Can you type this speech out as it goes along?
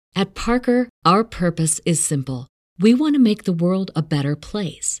At Parker, our purpose is simple. We want to make the world a better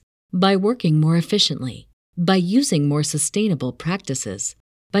place by working more efficiently, by using more sustainable practices,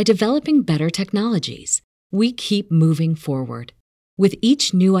 by developing better technologies. We keep moving forward. With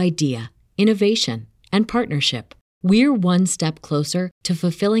each new idea, innovation, and partnership, we're one step closer to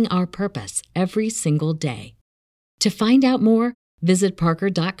fulfilling our purpose every single day. To find out more, visit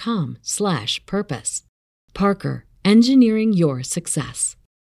parker.com/purpose. Parker, engineering your success.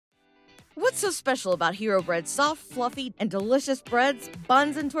 What's so special about Hero Bread's soft, fluffy, and delicious breads,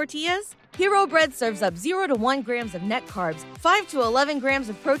 buns, and tortillas? Hero Bread serves up 0 to 1 grams of net carbs, 5 to 11 grams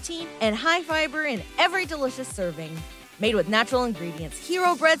of protein, and high fiber in every delicious serving. Made with natural ingredients,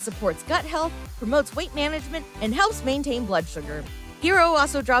 Hero Bread supports gut health, promotes weight management, and helps maintain blood sugar. Hero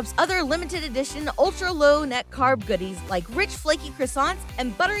also drops other limited edition ultra-low net carb goodies like rich flaky croissants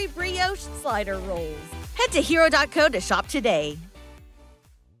and buttery brioche slider rolls. Head to hero.co to shop today.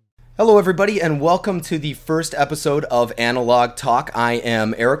 Hello, everybody, and welcome to the first episode of Analog Talk. I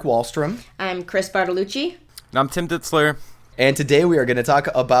am Eric Wallstrom. I'm Chris Bartolucci. And I'm Tim Ditzler. And today we are going to talk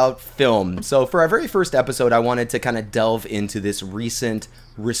about film. So for our very first episode, I wanted to kind of delve into this recent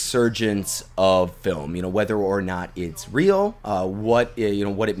resurgence of film. You know, whether or not it's real, what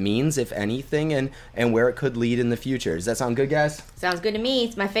it means, if anything, and where it could lead in the future. Does that sound good, guys? Sounds good to me.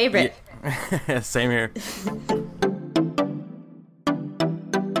 It's my favorite. Yeah. Same here.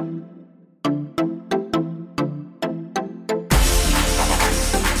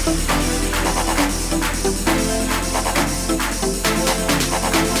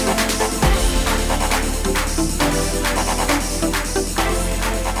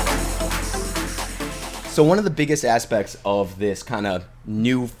 So one of the biggest aspects of this kind of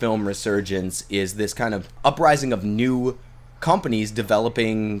new film resurgence is this kind of uprising of new companies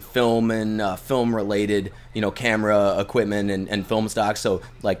developing film and film-related, camera equipment and film stock. So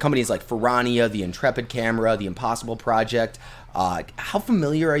like companies like Ferrania, the Intrepid Camera, the Impossible Project. How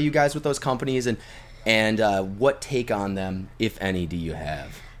familiar are you guys with those companies, and what take on them, if any, do you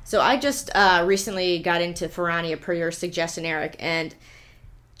have? So I just recently got into Ferrania per your suggestion, Eric, and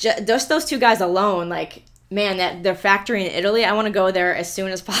just those two guys alone, like, man, that their factory in Italy, I want to go there as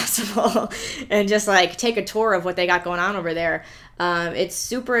soon as possible and just like take a tour of what they got going on over there. It's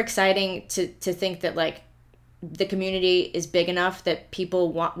super exciting to think that like the community is big enough that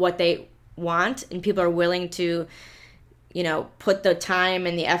people want what they want and people are willing to, put the time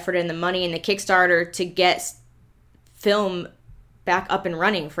and the effort and the money and the Kickstarter to get film back up and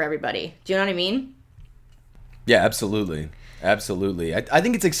running for everybody. Do you know what I mean? Yeah, absolutely. Absolutely. I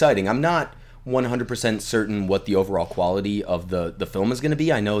think it's exciting. I'm not 100% certain what the overall quality of the film is going to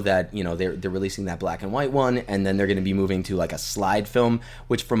be. I know that, they're releasing that black and white one, and then they're going to be moving to like a slide film,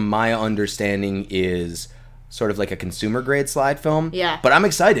 which from my understanding is sort of like a consumer grade slide film. Yeah. But I'm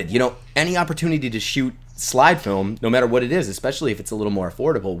excited. Any opportunity to shoot slide film, no matter what it is, especially if it's a little more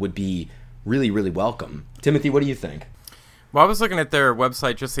affordable, would be really, really welcome. Timothy, what do you think? Well, I was looking at their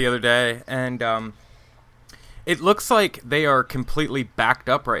website just the other day, and it looks like they are completely backed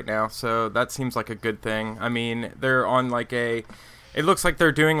up right now, so that seems like a good thing. I mean, they're on it looks like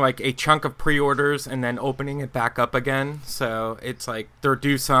they're doing like a chunk of pre-orders and then opening it back up again. So it's like they'll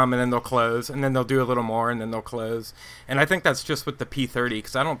do some and then they'll close, and then they'll do a little more and then they'll close. And I think that's just with the P30,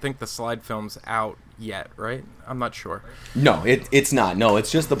 because I don't think the slide film's out yet, right? I'm not sure. No, it's not. No,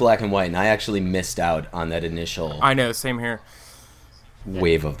 it's just the black and white, and I actually missed out on that initial I know, same here.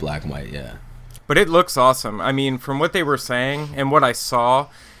 wave of black and white, yeah. But it looks awesome. I mean, from what they were saying and what I saw,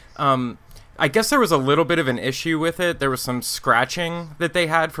 I guess there was a little bit of an issue with it. There was some scratching that they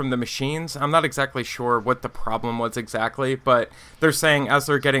had from the machines. I'm not exactly sure what the problem was exactly, but they're saying as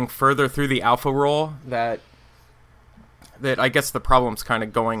they're getting further through the alpha roll that I guess the problem's kind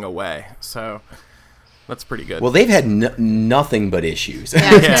of going away. So that's pretty good. Well, they've had nothing but issues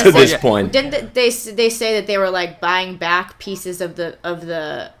Yeah. to this point. Didn't they say that they were like buying back pieces of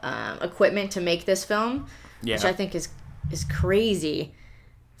the equipment to make this film, which I think is crazy.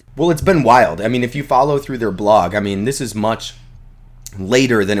 Well, it's been wild. I mean, if you follow through their blog, I mean, this is much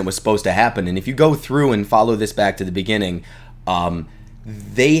later than it was supposed to happen. And if you go through and follow this back to the beginning,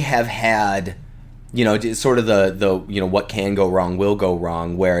 they have had, sort of the what can go wrong will go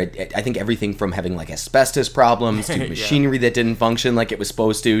wrong, where I think everything from having like asbestos problems to machinery that didn't function like it was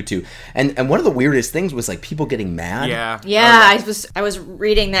supposed to and one of the weirdest things was like people getting mad. Yeah. I was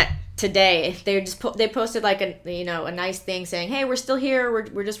reading that today. They posted like a nice thing saying, "Hey, we're still here.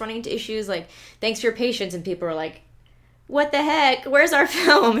 We're just running into issues. Like, thanks for your patience." And people are like, "What the heck? Where's our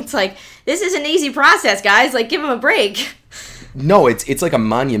film?" It's like, this is an easy process, guys. Like, give them a break. No, it's like a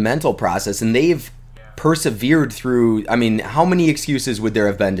monumental process, and they've persevered through. I mean, how many excuses would there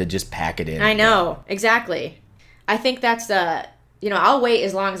have been to just pack it in? I know, exactly. I think that's I'll wait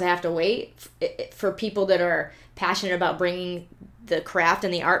as long as I have to wait for people that are passionate about bringing the craft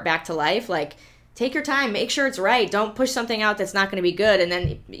and the art back to life. Like, take your time, make sure it's right. Don't push something out that's not going to be good, and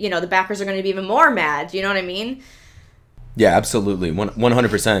then, the backers are going to be even more mad. You know what I mean? Yeah, absolutely.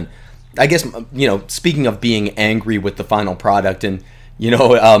 100%. I guess, speaking of being angry with the final product and,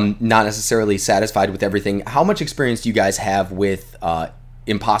 not necessarily satisfied with everything, how much experience do you guys have with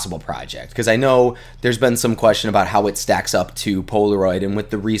Impossible Project? Because I know there's been some question about how it stacks up to Polaroid, and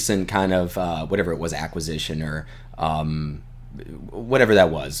with the recent kind of, whatever it was, acquisition or whatever that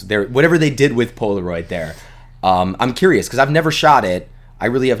was, whatever they did with Polaroid there. I'm curious, because I've never shot it. I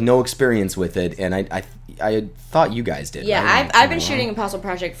really have no experience with it, and I thought you guys did. Yeah, I've been shooting Impossible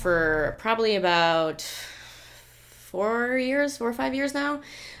Project for probably about 4 or 5 years now.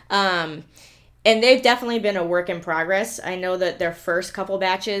 And they've definitely been a work in progress. I know that their first couple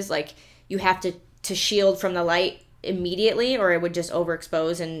batches, like, you have to shield from the light immediately, or it would just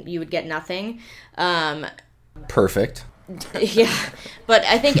overexpose and you would get nothing. Perfect. Yeah, but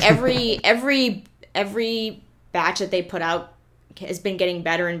I think every batch that they put out has been getting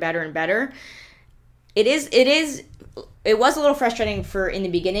better and better and better. It was a little frustrating in the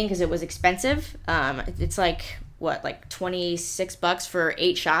beginning because it was expensive. It's like $26 for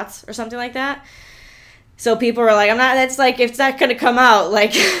 8 shots or something like that. So people were like, it's not going to come out.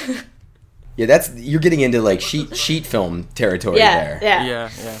 Like, yeah, you're getting into like sheet film territory there. Yeah.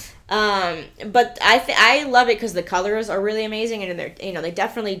 But I love it because the colors are really amazing, and they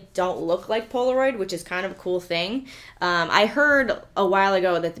definitely don't look like Polaroid, which is kind of a cool thing. I heard a while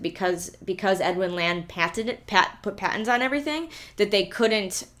ago that because Edwin Land put patents on everything, that they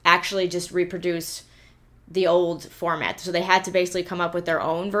couldn't actually just reproduce the old format, so they had to basically come up with their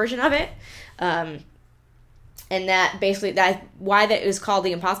own version of it. And why that is called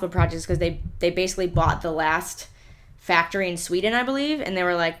the Impossible Project is because they basically bought the last factory in Sweden, I believe, and they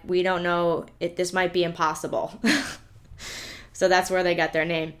were like, we don't know if this might be impossible. So that's where they got their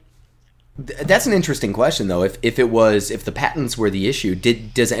name. That's an interesting question, though. If the patents were the issue,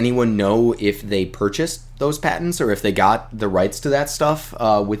 does anyone know if they purchased those patents or if they got the rights to that stuff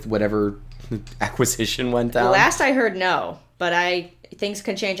with whatever acquisition went down? Last I heard, no, but things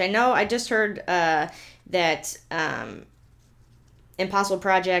can change. I know I just heard that Impossible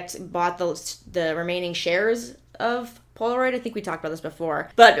Project bought the remaining shares of Polaroid. I think we talked about this before,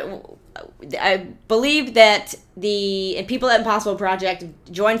 but I believe that the people at Impossible Project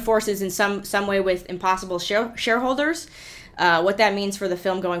joined forces in some way with Impossible shareholders. What that means for the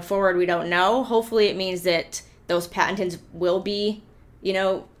film going forward, we don't know. Hopefully it means that those patents will be,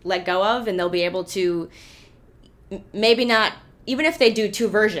 let go of, and they'll be able to, maybe not, even if they do 2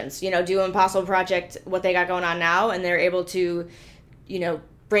 versions, do Impossible Project, what they got going on now, and they're able to,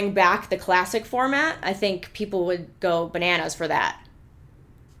 bring back the classic format, I think people would go bananas for that.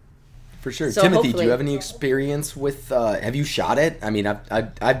 For sure. So Timothy, do you have any experience with, have you shot it? I mean,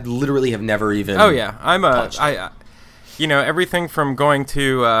 I literally have never even everything from going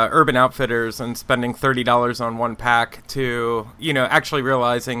to Urban Outfitters and spending $30 on one pack to, actually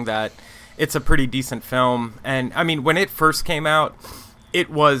realizing that it's a pretty decent film. And, I mean, when it first came out, it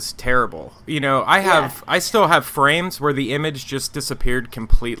was terrible. I still have frames where the image just disappeared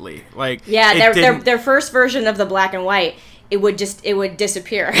completely. Like, their first version of the black and white, it would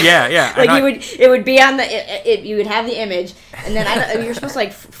disappear. Yeah. Like it would be on you would have the image, and then you're supposed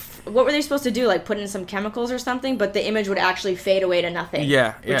to what were they supposed to do? Like put in some chemicals or something, but the image would actually fade away to nothing.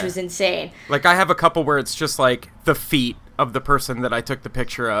 Yeah. Which was insane. Like I have a couple where it's just like the feet of the person that I took the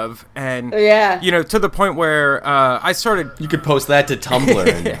picture of, and to the point where I started. You could post that to Tumblr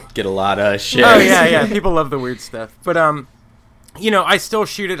and get a lot of shares. Oh yeah, people love the weird stuff. But I still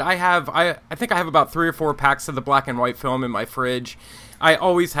shoot it. I think I have about 3 or 4 packs of the black and white film in my fridge. I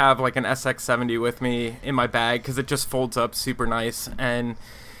always have like an SX70 with me in my bag because it just folds up super nice, and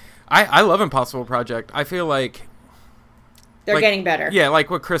I love Impossible Project. I feel like they're getting better. Yeah,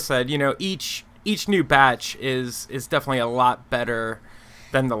 like what Chris said. Each new batch is definitely a lot better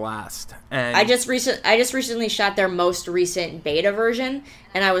than the last. And I just recently shot their most recent beta version,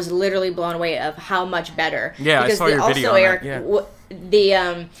 and I was literally blown away of how much better. Yeah, because I saw your video on Eric, that.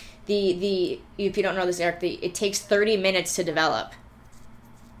 Yeah. The if you don't know this, Eric, it takes 30 minutes to develop.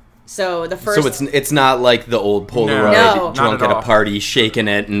 So it's not like the old Polaroid drunk at a party shaking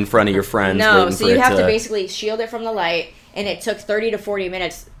it in front of your friends. No, so you have to basically shield it from the light, and it took 30 to 40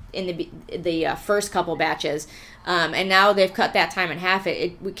 minutes in the first couple batches, and now they've cut that time in half.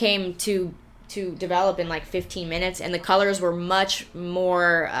 We came to develop in like 15 minutes, and the colors were much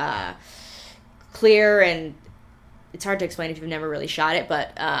more clear, and it's hard to explain if you've never really shot it,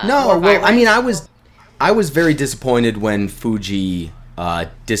 but no, well, I mean, I was very disappointed when Fuji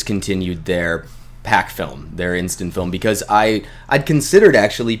discontinued their pack film, their instant film, because I'd considered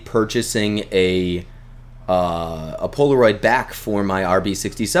actually purchasing a Polaroid back for my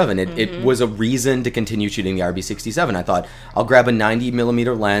RB67. It was a reason to continue shooting the RB67. I thought I'll grab a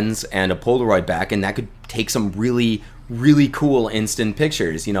 90mm lens and a Polaroid back, and that could take some really, really cool instant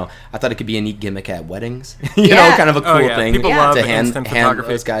pictures. You know, I thought it could be a neat gimmick at weddings. you know, kind of a cool thing People love to instant hand photography.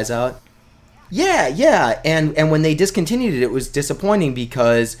 those guys out. Yeah, and when they discontinued it, it was disappointing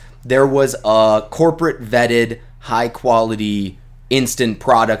because there was a corporate vetted, high quality instant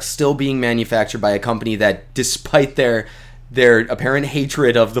product still being manufactured by a company that, despite their apparent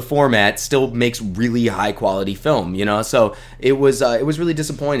hatred of the format, still makes really high quality film. You know, so it was really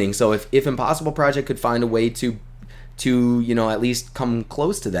disappointing. So if Impossible Project could find a way to at least come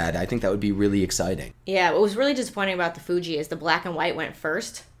close to that, I think that would be really exciting. Yeah, what was really disappointing about the Fuji is the black and white went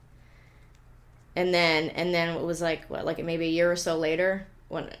first. And then it was like maybe a year or so later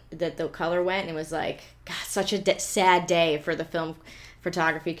when the color went, and it was like, God, such a sad day for the film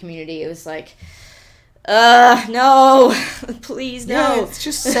photography community. It was like, no, please no. Yeah, it's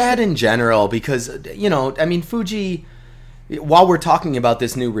just sad in general because, you know, I mean, Fuji, while we're talking about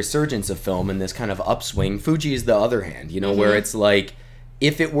this new resurgence of film and this kind of upswing, Fuji is the other hand, you know, where it's like,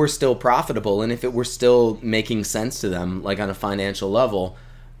 if it were still profitable and if it were still making sense to them, like on a financial level,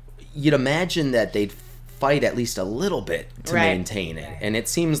 you'd imagine that they'd fight at least a little bit to maintain it. And it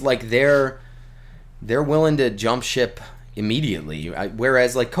seems like they're willing to jump ship immediately.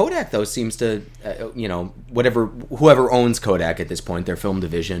 Whereas like Kodak, though, seems to, you know, whoever owns Kodak at this point, their film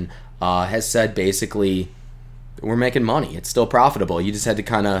division, has said basically, we're making money. It's still profitable. You just had to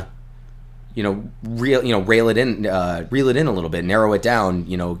kind of, you know, reel it in a little bit, narrow it down,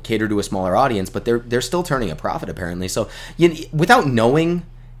 you know, cater to a smaller audience. But they're still turning a profit apparently. So without knowing,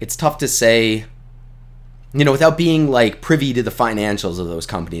 it's tough to say, you know, without being like privy to the financials of those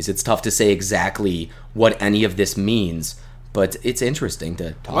companies, it's tough to say exactly what any of this means. But it's interesting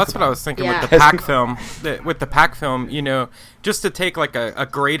to talk about. That's what I was thinking with the pack film. With the pack film, you know, just to take like a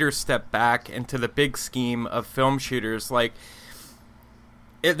greater step back into the big scheme of film shooters, like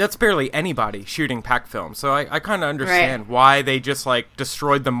that's barely anybody shooting pack film. So I kind of understand why they just like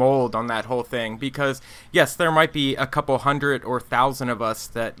destroyed the mold on that whole thing. Because yes, there might be a couple hundred or thousand of us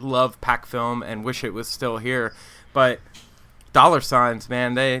that love pack film and wish it was still here, but dollar signs,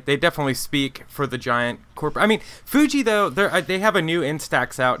 man, they definitely speak for the giant corporate. I mean, Fuji though, they have a new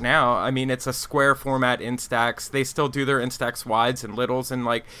Instax out now. I mean, it's a square format Instax. They still do their Instax wides and littles, and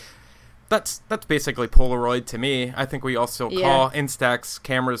like that's basically Polaroid to me. I think we all still call Instax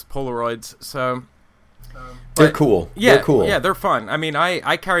cameras Polaroids. So they're cool. Yeah, they're cool. Yeah, they're fun. I mean,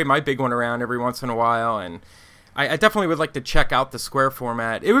 I carry my big one around every once in a while, and I definitely would like to check out the square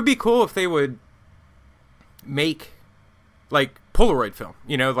format. It would be cool if they would make like Polaroid film,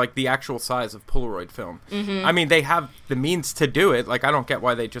 you know, like the actual size of Polaroid film. I mean, they have the means to do it. Like, I don't get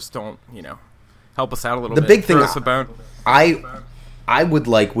why they just don't, you know, help us out a little bit. The big thing Throw us a bone. I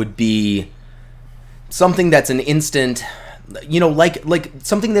would be something that's an instant, you know, like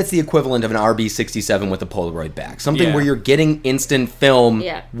something that's the equivalent of an RB67 with a Polaroid back. Something where you're getting instant film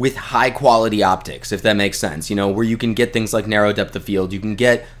with high quality optics, if that makes sense. You know, where you can get things like narrow depth of field, you can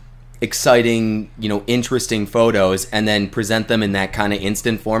get exciting, you know, interesting photos and then present them in that kind of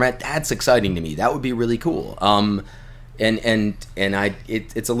instant format. That's exciting to me. That would be really cool.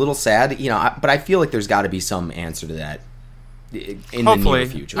 It's a little sad, you know, but I feel like there's got to be some answer to that in the near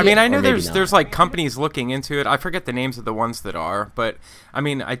future. I mean, I know there's like companies looking into it. I forget the names of the ones that are, but I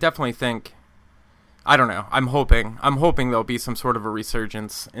mean, I definitely think, I don't know. I'm hoping there'll be some sort of a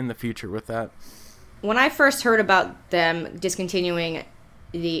resurgence in the future with that. When I first heard about them discontinuing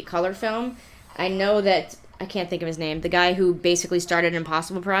the color film, I know that, I can't think of his name, the guy who basically started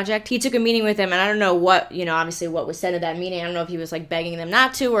Impossible Project, he took a meeting with him, and I don't know what, you know, obviously what was said at that meeting. I don't know if he was like begging them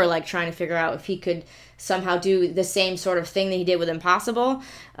not to, or like trying to figure out if he could somehow do the same sort of thing that he did with Impossible.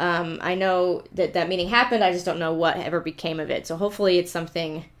 I know that meeting happened, I just don't know what ever became of it. So hopefully it's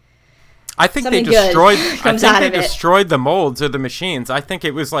something I think they destroyed the molds of the machines. I think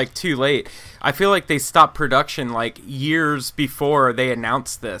it was like too late. I feel like they stopped production like years before they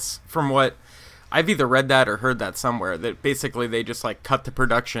announced this. From what I've either read that or heard that somewhere, that basically they just like cut the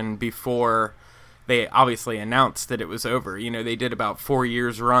production before they obviously announced that it was over. You know, they did about 4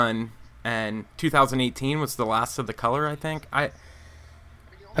 years run, and 2018 was the last of the color, I think.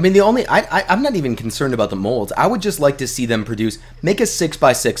 I mean, I'm not even concerned about the molds. I would just like to see them make a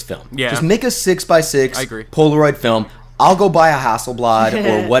 6x6 film. Yeah. Just make a 6x6 I agree. Polaroid film. I'll go buy a Hasselblad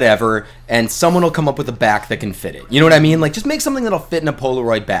or whatever, and someone will come up with a back that can fit it. You know what I mean? Like, just make something that'll fit in a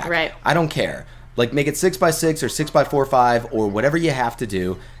Polaroid back. Right. I don't care. Like, make it 6x6 or 6x4.5 or whatever you have to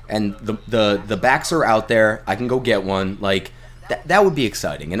do. And the backs are out there. I can go get one. Like, that would be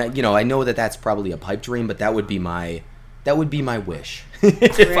exciting. And I know that that's probably a pipe dream, but that would be my wish.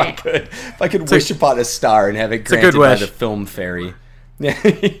 if I could wish upon a star and have it granted by the film fairy.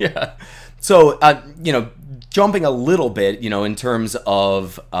 Yeah. So jumping a little bit, in terms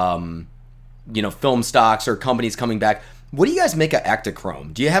of film stocks or companies coming back. What do you guys make of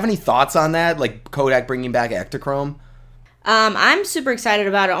Ektachrome? Do you have any thoughts on that? Like Kodak bringing back Ektachrome? I'm super excited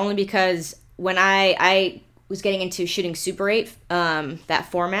about it only because when I was getting into shooting Super 8, that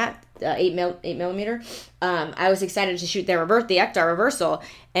format, 8 millimeter, I was excited to shoot the Ektar reversal,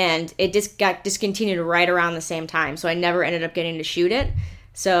 and it just got discontinued right around the same time, so I never ended up getting to shoot it.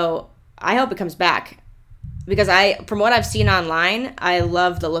 So I hope it comes back because from what I've seen online, I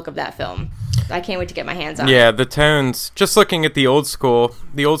love the look of that film. I can't wait to get my hands on it. Yeah, the tones. Just looking at the old school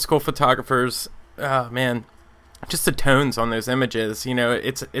photographers, man, just the tones on those images.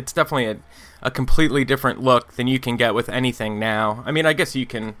 It's definitely a completely different look than you can get with anything now. I mean, I guess you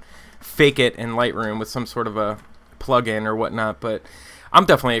can fake it in Lightroom with some sort of a plug-in or whatnot, but I'm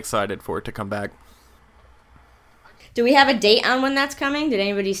definitely excited for it to come back. Do we have a date on when that's coming? Did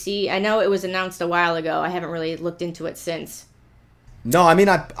anybody see? I know it was announced a while ago. I haven't really looked into it since. No, I mean,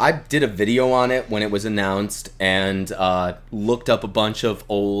 I did a video on it when it was announced and looked up a bunch of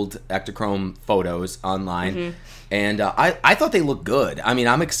old Ektachrome photos online. Mm-hmm. And I thought they looked good. I mean,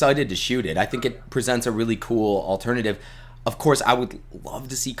 I'm excited to shoot it. I think it presents a really cool alternative. Of course, I would love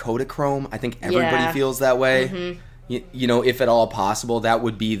to see Kodachrome. I think everybody feels that way. Mm-hmm. If at all possible, that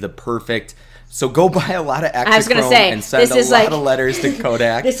would be the perfect... So go buy a lot of Ektachrome and send a lot of letters to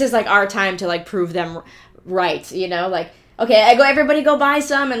Kodak. This is like our time to like prove them right, like... Okay, everybody go buy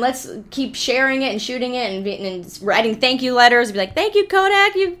some, and let's keep sharing it and shooting it and writing thank you letters. Be like, thank you,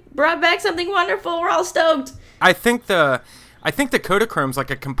 Kodak, you brought back something wonderful. We're all stoked. I think the Kodachrome's like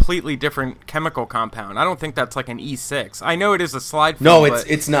a completely different chemical compound. I don't think that's like an E6. I know it is a slide film. No,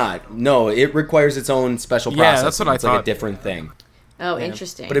 it's not. No, it requires its own special process. Yeah, that's what I thought. It's like a different thing. Oh,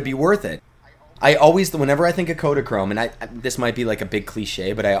 interesting. But it'd be worth it. I always, whenever I think of Kodachrome, and this might be like a big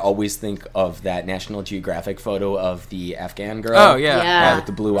cliche, but I always think of that National Geographic photo of the Afghan girl. Oh yeah, with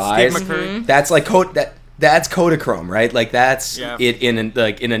the blue eyes. Mm-hmm. That's like that's Kodachrome, right? Like that's it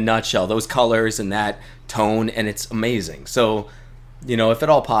in a nutshell. Those colors and that tone, and it's amazing. So, if at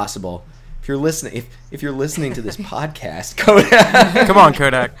all possible, if you're listening to this podcast, Kodak, come on,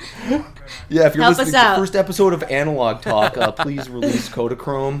 Kodak. Yeah, if you're listening to the first episode of Analog Talk, please release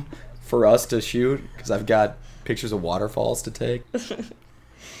Kodachrome for us to shoot, because I've got pictures of waterfalls to take.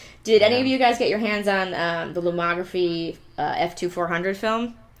 Did any of you guys get your hands on the Lomography F2400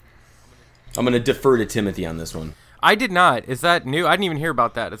 film? I'm going to defer to Timothy on this one. I did not. Is that new? I didn't even hear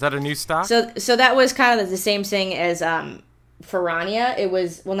about that. Is that a new stock? So that was kind of the same thing as Ferrania. It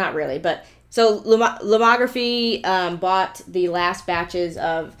was, well, not really, but so Lomography bought the last batches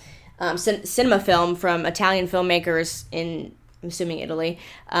of cinema film from Italian filmmakers in, I'm assuming, Italy,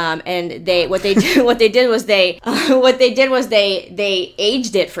 and what they did was they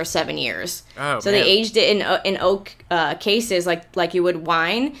aged it for 7 years. Oh, so man. They aged it in oak cases like you would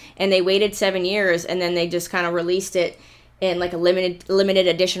wine, and they waited 7 years, and then they just kind of released it in like a limited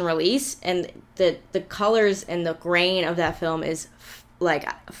edition release, and the colors and the grain of that film is like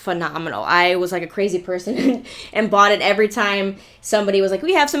phenomenal. I was like a crazy person and bought it every time somebody was like,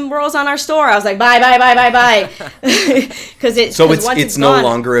 we have some rolls on our store. I was like, buy. Because it's no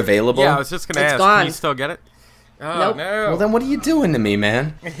longer available? Yeah, I was just going to ask, gone. Can you still get it? Oh, nope. No. Well, then what are you doing to me,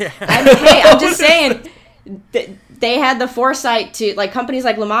 man? I'm just saying, they had the foresight to, like, companies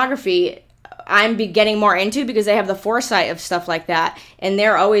like Lomography, I'm getting more into because they have the foresight of stuff like that. And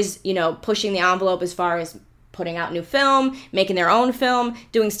they're always, pushing the envelope as far as putting out new film, making their own film,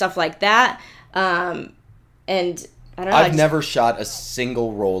 doing stuff like that. And I don't know. I've never shot a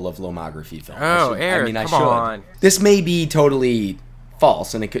single roll of Lomography film. Oh, Eric, I come should. on. This may be totally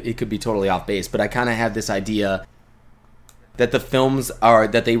false, and it could be totally off base, but I kind of have this idea that the films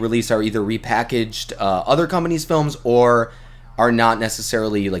that they release are either repackaged other companies' films or are not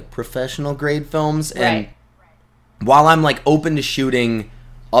necessarily like professional grade films. Right. And while I'm like open to shooting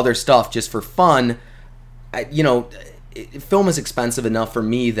other stuff just for fun, film is expensive enough for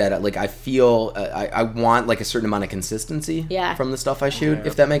me that like I feel I want like a certain amount of consistency from the stuff I shoot,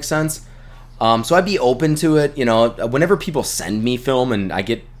 if that makes sense. So I'd be open to it. Whenever people send me film, and I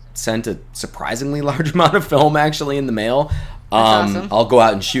get sent a surprisingly large amount of film actually in the mail, awesome. I'll go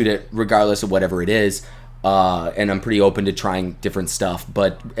out and shoot it regardless of whatever it is. and I'm pretty open to trying different stuff.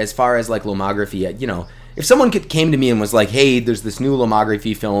 But as far as like lomography, you know, if someone came to me and was like, hey, there's this new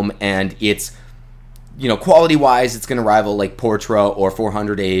lomography film and it's, you know, quality wise, it's going to rival like Portra or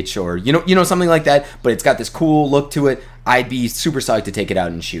 400H or, you know, something like that, but it's got this cool look to it, I'd be super psyched to take it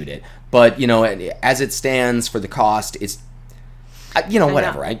out and shoot it. But, you know, as it stands for the cost, it's, you know,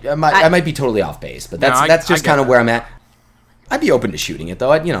 whatever. I might be totally off base, but that's just kind of where I'm at. I'd be open to shooting it,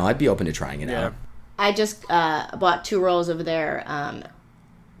 though. I'd be open to trying it out. I just bought 2 rolls of their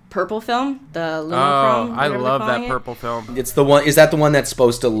purple film, the Lumochrome. Oh, I love that purple film. It's the one. Is that the one that's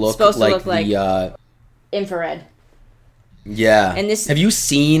supposed to look like the infrared? Yeah. And this. Have you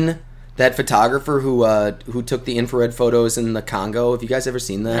seen that photographer who took the infrared photos in the Congo? Have you guys ever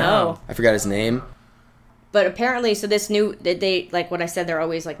seen that? No. I forgot his name. But apparently, so this new, they, like what I said, they're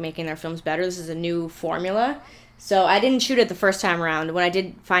always like making their films better. This is a new formula. So I didn't shoot it the first time around. When I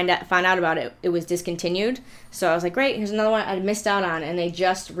did find out about it, it was discontinued. So I was like, great, here's another one I missed out on. And they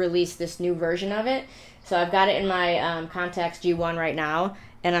just released this new version of it. So I've got it in my Contax G1 right now.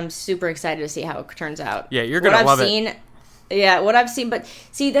 And I'm super excited to see how it turns out. Yeah, you're going to love it. Yeah, what I've seen. But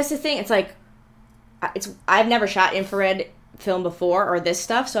see, that's the thing. It's like, I've never shot infrared film before or this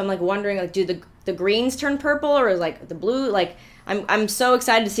stuff. So I'm like wondering, like, do the greens turn purple or is like the blue? Like, I'm so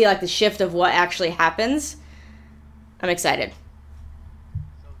excited to see like the shift of what actually happens. I'm excited.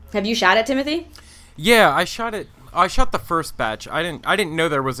 Have you shot it, Timothy? Yeah, I shot it. I shot the first batch. I didn't know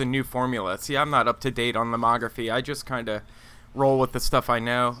there was a new formula. See, I'm not up to date on lomography. I just kind of roll with the stuff I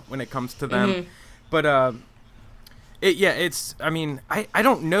know when it comes to them. Mm-hmm. But it's. I mean, I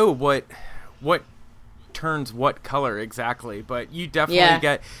don't know what turns what color exactly, but you definitely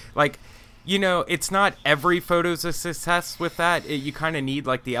get like. You know, it's not every photo's a success with that. You kind of need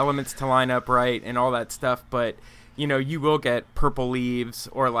like the elements to line up right and all that stuff, but you know, you will get purple leaves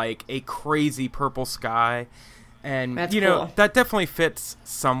or like a crazy purple sky. And, that's you know, cool. That definitely fits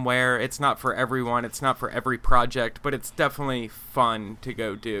somewhere. It's not for everyone. It's not for every project, but it's definitely fun to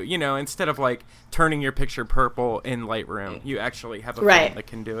go do. You know, instead of like turning your picture purple in Lightroom, you actually have a film that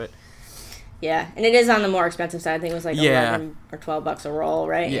can do it. Yeah, and it is on the more expensive side. I think it was like $11 or $12 a roll,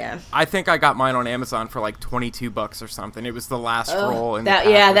 right? Yeah. I think I got mine on Amazon for like $22 or something. It was the last roll. In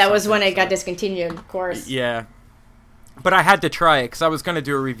that was when it got discontinued, of course. Yeah. But I had to try it because I was going to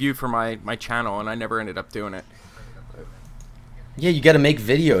do a review for my channel, and I never ended up doing it. Yeah, you got to make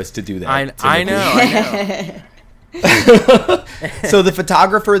videos to do that. I know. So the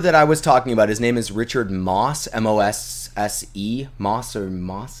photographer that I was talking about, his name is Richard Mosse, Mosse, Moss or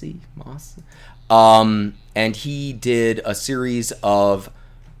Mossy, Moss. And he did a series of,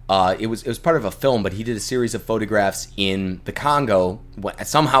 it was part of a film, but he did a series of photographs in the Congo.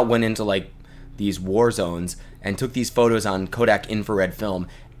 Somehow went into like these war zones and took these photos on Kodak infrared film.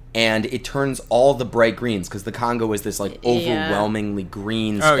 And it turns all the bright greens because the Congo is this like overwhelmingly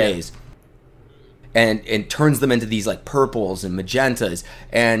green space. And it turns them into these like purples and magentas,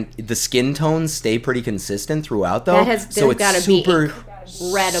 and the skin tones stay pretty consistent throughout though. So it's super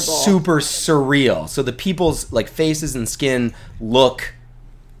incredible, super surreal. So the people's like faces and skin look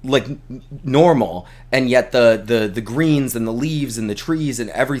like normal, and yet the greens and the leaves and the trees and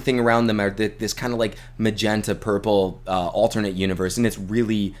everything around them are this kind of like magenta purple alternate universe, and it's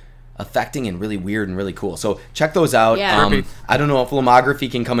really affecting and really weird and really cool. So check those out. Yeah. I don't know if lomography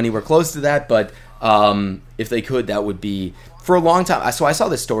can come anywhere close to that, but if they could, that would be for a long time. So I saw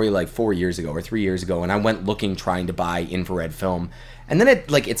this story like 4 years ago or 3 years ago, and I went looking trying to buy infrared film, and then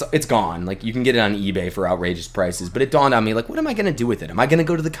it's gone. Like you can get it on eBay for outrageous prices, but it dawned on me like, what am I gonna do with it? Am I gonna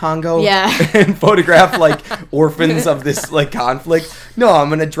go to the Congo and photograph like orphans of this like conflict? No, I'm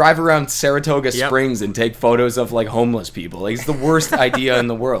gonna drive around Saratoga Springs and take photos of like homeless people. Like it's the worst idea in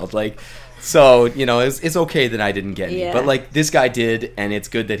the world. Like. So, you know, it's okay that I didn't get any. But, like, this guy did, and it's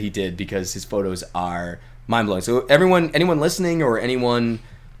good that he did because his photos are mind-blowing. So, anyone listening or anyone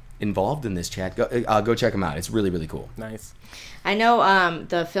involved in this chat, go check him out. It's really, really cool. Nice. I know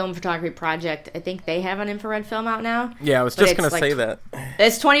the Film Photography Project, I think they have an infrared film out now. Yeah, I was just going to say that.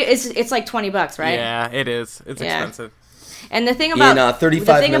 It's like $20, right? Yeah, it is. It's expensive. And the thing about... In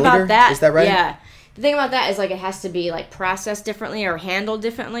 35 millimeter? Is that right? Yeah. The thing about that is, like, it has to be, like, processed differently or handled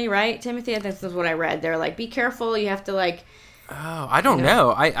differently, right, Timothy? I think that's what I read. They're like, be careful, you have to, like... Oh, I don't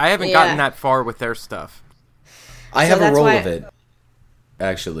know. I haven't gotten that far with their stuff. I have a roll of it,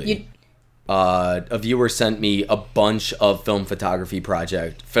 actually. A viewer sent me a bunch of film photography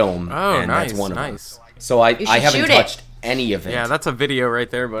project film, and that's one of them. So I haven't touched any of it. Yeah, that's a video right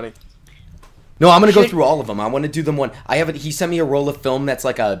there, buddy. No, I'm gonna go through all of them. I want to do them one. He sent me a roll of film that's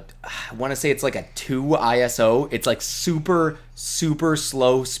like I want to say it's like a 2 ISO. It's like super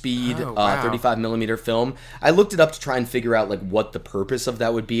slow speed, 35 millimeter film. I looked it up to try and figure out like what the purpose of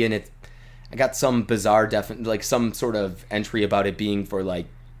that would be, and I got some bizarre like some sort of entry about it being for like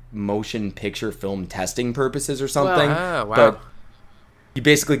motion picture film testing purposes or something. Wow. But you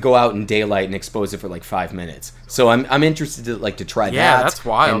basically go out in daylight and expose it for like 5 minutes. So I'm interested to try that. Yeah, that's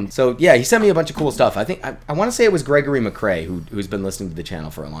wild. And so yeah, he sent me a bunch of cool stuff. I think I want to say it was Gregory McRae who's been listening to the channel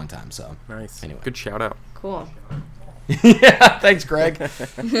for a long time. So nice. Anyway, good shout out. Cool. Yeah, thanks, Greg.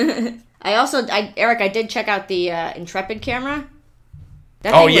 Eric, I did check out the Intrepid camera.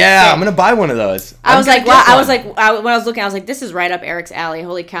 Oh yeah, I'm gonna buy one of those. I was like, wow. When I was looking, I was like, this is right up Eric's alley.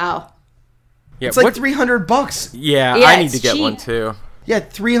 Holy cow! Yeah, it's like $300. Yeah, I need to get one too. Yeah,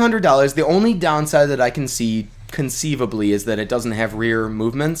 $300. The only downside that I can see conceivably is that it doesn't have rear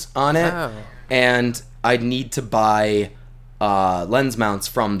movements on it, and I'd need to buy lens mounts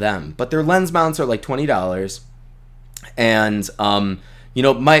from them. But their lens mounts are like $20, and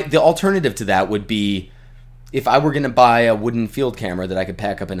the alternative to that would be if I were going to buy a wooden field camera that I could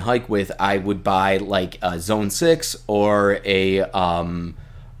pack up and hike with, I would buy like a Zone 6 or a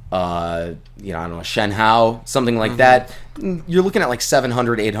I don't know, a Shenhao, something like that. You're looking at like $700,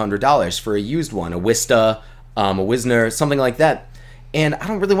 $800 for a used one, a Wista, a Wisner, something like that. And I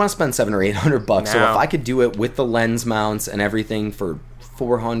don't really want to spend $700 or $800. No. So if I could do it with the lens mounts and everything for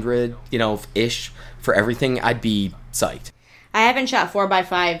 $400, ish for everything, I'd be psyched. I haven't shot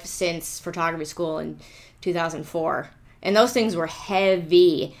 4x5 since photography school in 2004, and those things were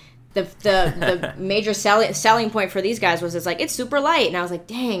heavy. The major selling point for these guys was it's super light, and I was like,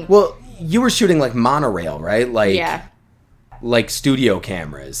 dang. Well, you were shooting like monorail, right? Like studio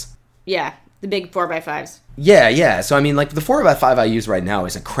cameras. Yeah, the big 4x5s. Yeah. So I mean, like the 4x5 I use right now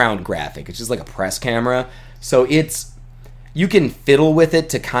is a Crown Graphic. It's just like a press camera. So you can fiddle with it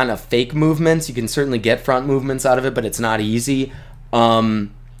to kind of fake movements. You can certainly get front movements out of it, but it's not easy.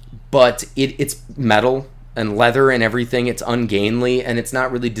 But it's metal and leather and everything. It's ungainly, and it's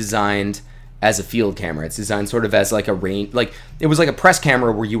not really designed as a field camera. It's designed sort of as like a range, like it was like a press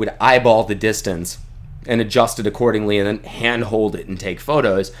camera where you would eyeball the distance and adjust it accordingly and then hand hold it and take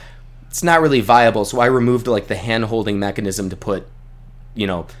photos. It's not really viable, so I removed like the hand holding mechanism to put,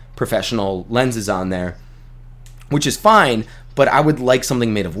 professional lenses on there, which is fine, but I would like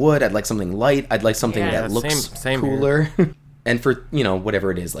something made of wood. I'd like something light. I'd like something that looks same cooler. And for,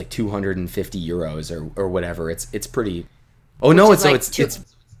 whatever it is, like 250 euros or whatever, it's pretty. Oh, no, it's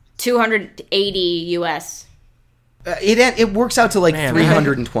 280 US. It works out to like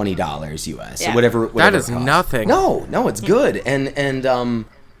 $320 US, yeah. whatever that is it costs. Nothing. No, it's good. And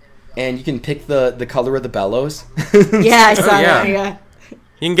you can pick the color of the bellows. Yeah, I saw that. Yeah.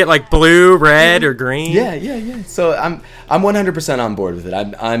 You can get like blue, red, or green. Yeah. So I'm 100% on board with it.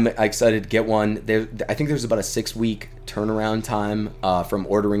 I'm excited to get one. I think there's about a 6-week turnaround time from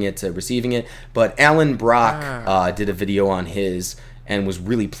ordering it to receiving it. But Alan Brock did a video on his and was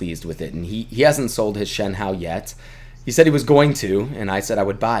really pleased with it. And he hasn't sold his Shenhao yet. He said he was going to, and I said I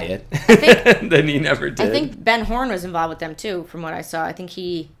would buy it. And then he never did. I think Ben Horn was involved with them too, from what I saw. I think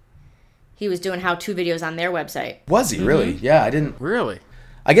he was doing how-to videos on their website. Was he really? Yeah, I didn't. Really?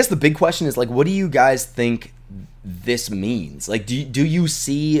 I guess the big question is, like, what do you guys think this means? Like, do you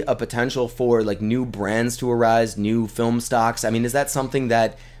see a potential for, like, new brands to arise, new film stocks? I mean, is that something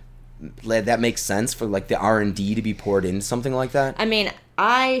that makes sense for, like, the R&D to be poured into something like that? I mean,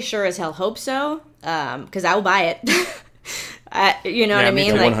 I sure as hell hope so, because I will buy it. You know what I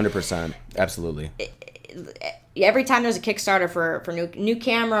mean? 100%. Absolutely. Every time there's a Kickstarter for new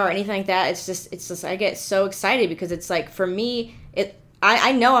camera or anything like that, it's just I get so excited because it's like, for me,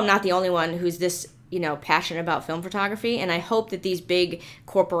 I know I'm not the only one who's this, passionate about film photography, and I hope that these big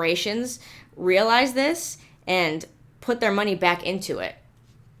corporations realize this and put their money back into it.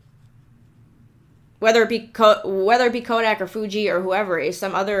 Whether it be Kodak or Fuji or whoever, is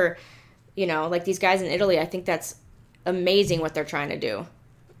some other, like these guys in Italy, I think that's amazing what they're trying to do,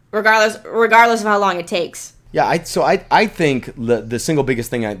 regardless of how long it takes. Yeah, I think the single biggest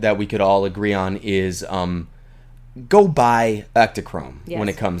thing that we could all agree on is go buy Ektachrome when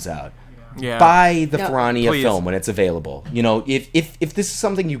it comes out. Yeah. Buy the Ferrania film when it's available. If this is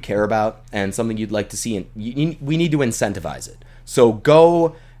something you care about and something you'd like to see, we need to incentivize it. So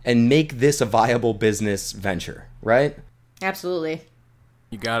go and make this a viable business venture, right? Absolutely.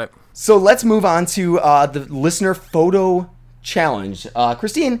 You got it. So let's move on to the listener photo challenge.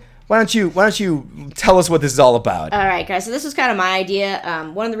 Christine, why why don't you tell us what this is all about? All right, guys. So this was kind of my idea.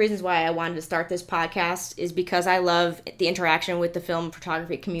 One of the reasons why I wanted to start this podcast is because I love the interaction with the film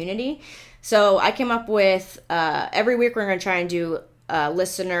photography community. So I came up with every week we're going to try and do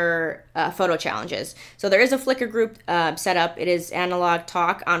listener photo challenges. So there is a Flickr group set up. It is Analog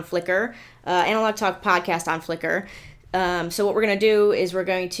Talk on Flickr, Analog Talk Podcast on Flickr. So what we're going to do is we're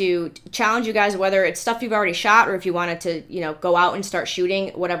going to challenge you guys, whether it's stuff you've already shot or if you wanted to, go out and start shooting,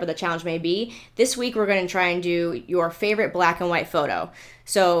 whatever the challenge may be. This week we're going to try and do your favorite black and white photo.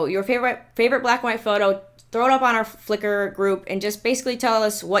 So your favorite black and white photo, throw it up on our Flickr group and just basically tell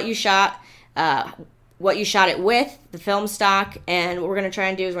us what you shot it with, the film stock, and what we're going to try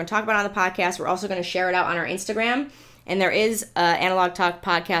and do is we're going to talk about it on the podcast. We're also going to share it out on our Instagram. And there is Analog Talk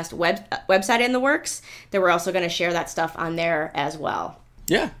Podcast website in the works that we're also going to share that stuff on there as well.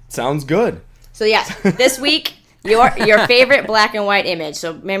 Yeah, sounds good. So yes, this week, your favorite black and white image.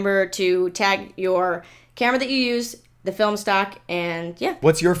 So remember to tag your camera that you use, the film stock, and yeah.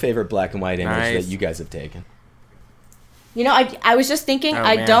 What's your favorite black and white image that you guys have taken? I was just thinking,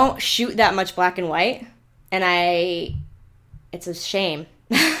 I don't shoot that much black and white, and it's a shame.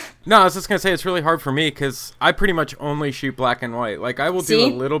 No, I was just going to say it's really hard for me because I pretty much only shoot black and white. Like, I will do a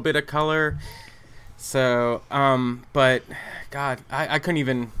little bit of color. So, but, God, I couldn't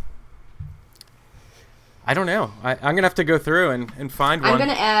even... I don't know. I'm going to have to go through and find one. I'm going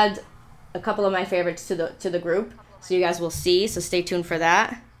to add a couple of my favorites to the group, so you guys will see. So stay tuned for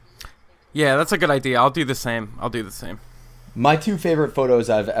that. Yeah, that's a good idea. I'll do the same. My two favorite photos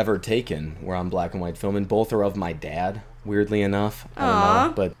I've ever taken were on black and white film, and both are of my dad, weirdly enough. I don't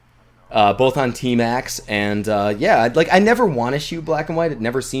know, but... both on T-Max, and I never want to shoot black and white. It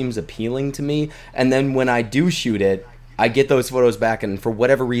never seems appealing to me. And then when I do shoot it, I get those photos back, and for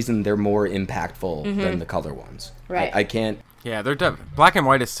whatever reason, they're more impactful than the color ones. Right. I can't... Yeah, black and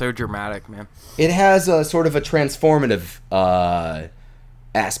white is so dramatic, man. It has a sort of a transformative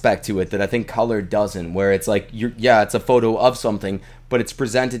aspect to it that I think color doesn't, where it's like, it's a photo of something, but it's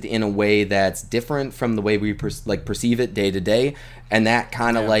presented in a way that's different from the way we perceive it day to day, and that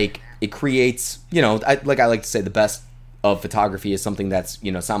kind of it creates, I like to say the best of photography is something that's,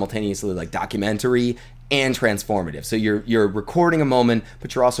 simultaneously like documentary and transformative. So you're recording a moment,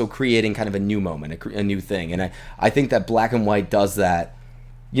 but you're also creating kind of a new moment, a new thing. And I think that black and white does that,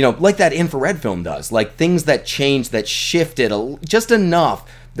 like that infrared film does, like things that change, that shifted just enough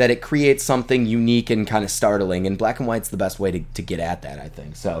that it creates something unique and kind of startling. And black and white's the best way to get at that, I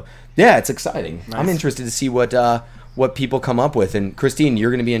think. So yeah, it's exciting. Nice. I'm interested to see what people come up with. And Christine,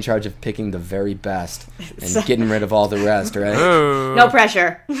 you're going to be in charge of picking the very best and getting rid of all the rest, right? No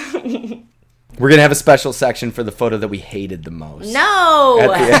pressure. We're going to have a special section for the photo that we hated the most. No!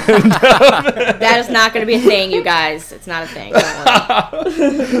 At the end. That is not going to be a thing, you guys. It's not a thing.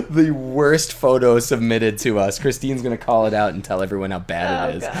 The worst photo submitted to us. Christine's going to call it out and tell everyone how bad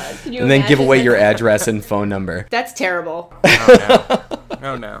it is. God. And then give away your address and phone number. That's terrible.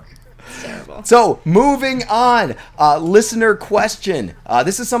 Oh, no. Terrible. So, moving on, listener question.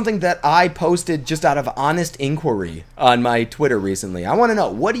 This is something that I posted just out of honest inquiry on my Twitter recently. I want to know,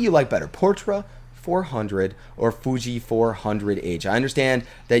 what do you like better, Portra 400 or Fuji 400H? I understand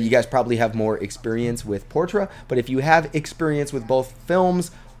that you guys probably have more experience with Portra, but if you have experience with both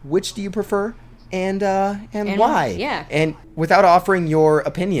films, which do you prefer? And why? Yeah. And without offering your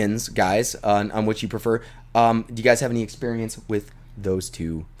opinions, guys, on which you prefer, do you guys have any experience with those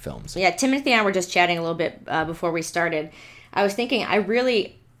two films? Yeah, Timothy and I were just chatting a little bit before we started. I was thinking I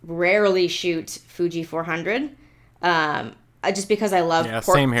really rarely shoot Fuji 400 just because I love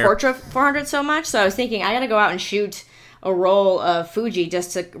Portra 400 so much. So I was thinking I got to go out and shoot a roll of Fuji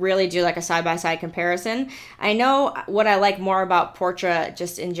just to really do like a side-by-side comparison. I know what I like more about Portra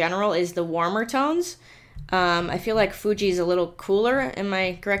just in general is the warmer tones. I feel like Fuji is a little cooler. Am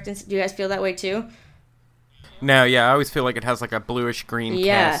I correct? Do you guys feel that way too? No, yeah, I always feel like it has like a bluish-green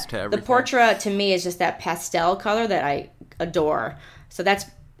cast to everything. The Portra to me is just that pastel color that I adore. So that's,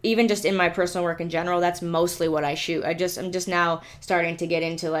 even just in my personal work in general, that's mostly what I shoot. I'm just now starting to get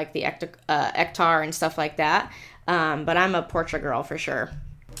into like the Ektar and stuff like that. But I'm a Portra girl for sure.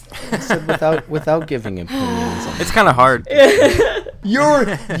 So without giving opinions, it's kind of hard. You're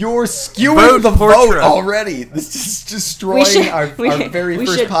skewing the vote already. This is destroying our very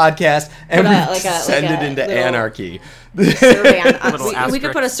first podcast, and we send it into anarchy. We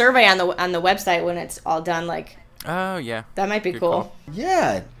could put a survey on the website when it's all done. Like, oh yeah, that might be cool.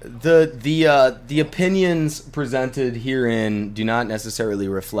 Yeah, the opinions presented herein do not necessarily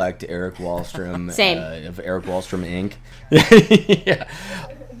reflect Eric Wallstrom. Same. Of Eric Wallstrom Inc. Yeah.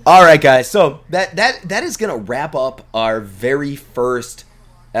 All right, guys. So that is gonna wrap up our very first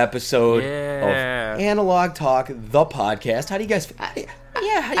episode Yeah. of Analog Talk, the podcast. How do you guys? I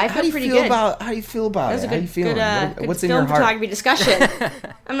how do you pretty feel good. about? How do you feel about That was it? a How good, you feeling? good What's in film your heart? photography discussion.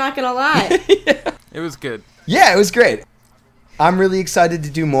 I'm not gonna lie. It was good. Yeah, it was great. I'm really excited to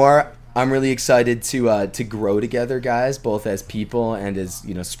do more. I'm really excited to grow together, guys, both as people and as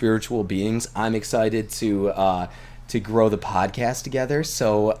spiritual beings. I'm excited to grow the podcast together.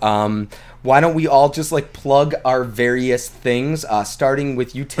 So why don't we all just plug our various things, starting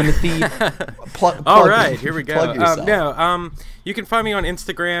with you, Timothy. All right, here we go. Plug yourself. You can find me on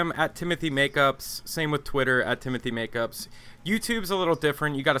Instagram at Timothy Makeups. Same with Twitter at Timothy Makeups. YouTube's a little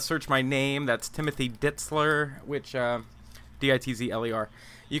different. You got to search my name. That's Timothy Ditzler, which Ditzler.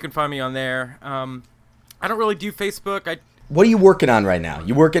 You can find me on there. I don't really do Facebook. What are you working on right now?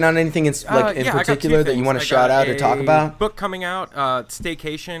 You working on anything in particular that you want to shout out or talk about? Book coming out,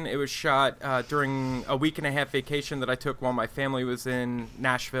 Staycation. It was shot during a week and a half vacation that I took while my family was in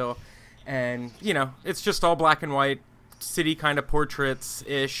Nashville. And, it's just all black and white, city kind of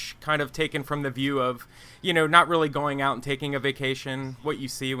portraits-ish, kind of taken from the view of, not really going out and taking a vacation, what you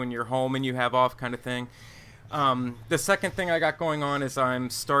see when you're home and you have off kind of thing. The second thing I got going on is I'm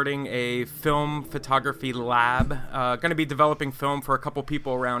starting a film photography lab. Going to be developing film for a couple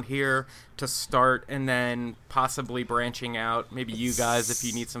people around here to start, and then possibly branching out. Maybe you guys, if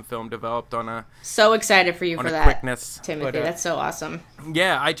you need some film developed on a So excited for you for that, quickness. Timothy. But, that's so awesome.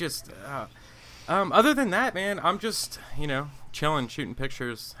 Yeah, I just other than that, man, I'm just chilling, shooting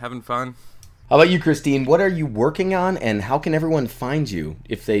pictures, having fun. How about you, Christine? What are you working on, and how can everyone find you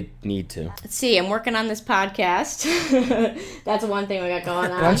if they need to? Let's see. I'm working on this podcast. That's one thing we got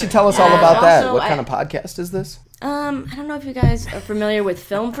going on. Why don't you tell us all about that? also, What kind of podcast is this? I don't know if you guys are familiar with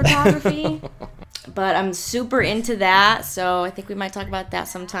film photography, but I'm super into that, so I think we might talk about that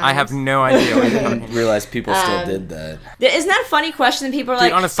sometime. I have no idea what you're I talking didn't realize people still did that. Isn't that a funny question? People are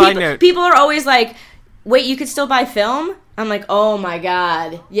like, on a side note, people are always like, wait, you could still buy film? I'm like, oh my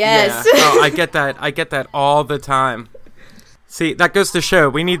god, yes. Yeah. Oh, I get that all the time. See, that goes to show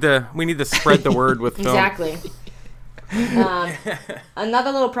we need to spread the word with film. Exactly.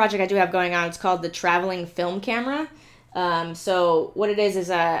 Another little project I do have going on, it's called the Traveling Film Camera. So what it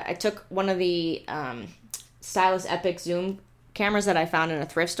is I took one of the Stylus Epic Zoom cameras that I found in a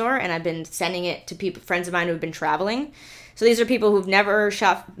thrift store, and I've been sending it to friends of mine who've been traveling. So these are people who've never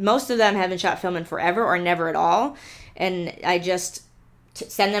shot, most of them haven't shot film in forever or never at all. And I just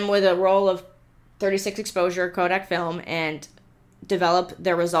send them with a roll of 36 exposure Kodak film and develop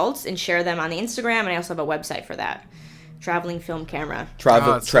their results and share them on the Instagram. And I also have a website for that. Traveling Film Camera.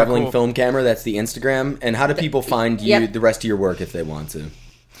 Traveling cool. Film Camera, that's the Instagram. And how do people find you, the rest of your work, if they want to?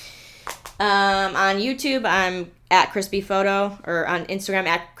 On YouTube, I'm at Crispy Photo, or on Instagram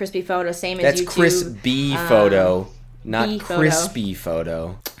at Crispy Photo, same as That's YouTube. Chris B Photo, not B-photo. Crispy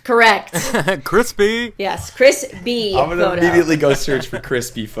Photo. Correct. Crispy. Yes, Chris B I'm gonna Photo. immediately go search for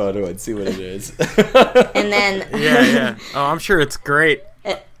Crispy Photo and see what it is. And then Yeah. Oh, I'm sure it's great.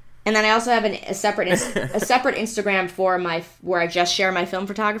 And then I also have a separate Instagram for where I just share my film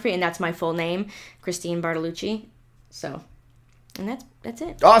photography, and that's my full name, Christine Bartolucci. So, and that's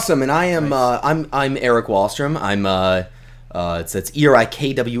it. Awesome, and I am I'm Eric Wallstrom. I'm it's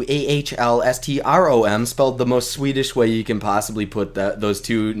ERIKWAHLSTROM, spelled the most Swedish way you can possibly put those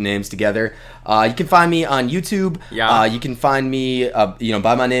two names together. You can find me on YouTube. Yeah. You can find me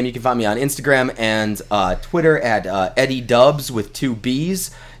by my name. You can find me on Instagram and Twitter at Eddie Dubs with 2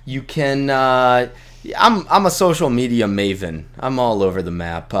 B's. You can I'm a social media maven. I'm all over the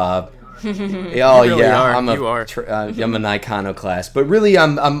map. Really yeah, are. I'm an iconoclast, but really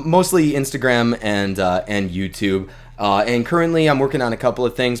I'm mostly Instagram and YouTube. And currently I'm working on a couple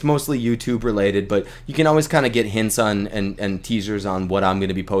of things, mostly YouTube related, but you can always kind of get hints on and teasers on what I'm going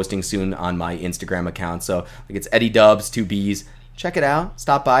to be posting soon on my Instagram account. So it's Eddie Dubs, 2 B's. Check it out.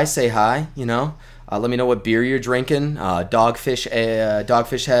 Stop by, say hi, let me know what beer you're drinking.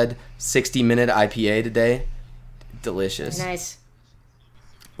 Dogfish Head 60-minute IPA today. Delicious. Nice.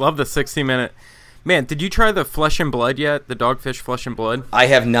 Love the 60-minute. Man, did you try the Flesh and Blood yet? The Dogfish Flesh and Blood? I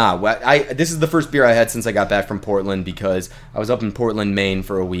have not. This is the first beer I had since I got back from Portland because I was up in Portland, Maine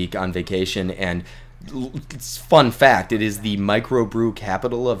for a week on vacation, and it's fun fact, it is the microbrew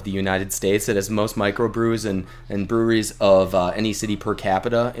capital of the United States. It has most microbrews and breweries of any city per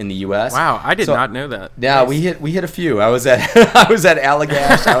capita in the U.S. Wow, I did not know that. Yeah, Nice. we hit a few. I was at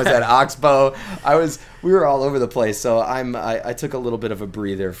Allagash. I was at Oxbow. We were all over the place. So I took a little bit of a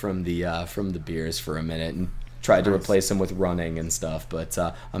breather from the beers for a minute and tried to replace them with running and stuff. But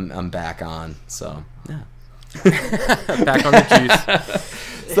I'm back on. So yeah. Back on the juice.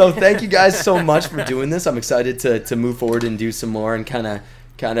 So thank you guys so much for doing this. I'm excited to move forward and do some more and kind of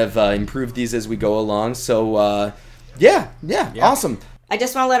kind of improve these as we go along. So, yeah, awesome. I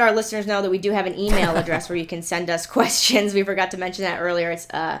just want to let our listeners know that we do have an email address where you can send us questions. We forgot to mention that earlier. It's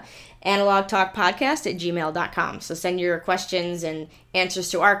analogtalkpodcast@gmail.com. So send your questions and answers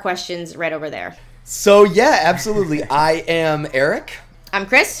to our questions right over there. So, yeah, absolutely. I am Eric. I'm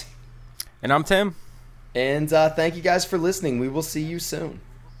Chris. And I'm Tim. And thank you guys for listening. We will see you soon.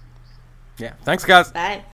 Yeah. Thanks, guys. Bye.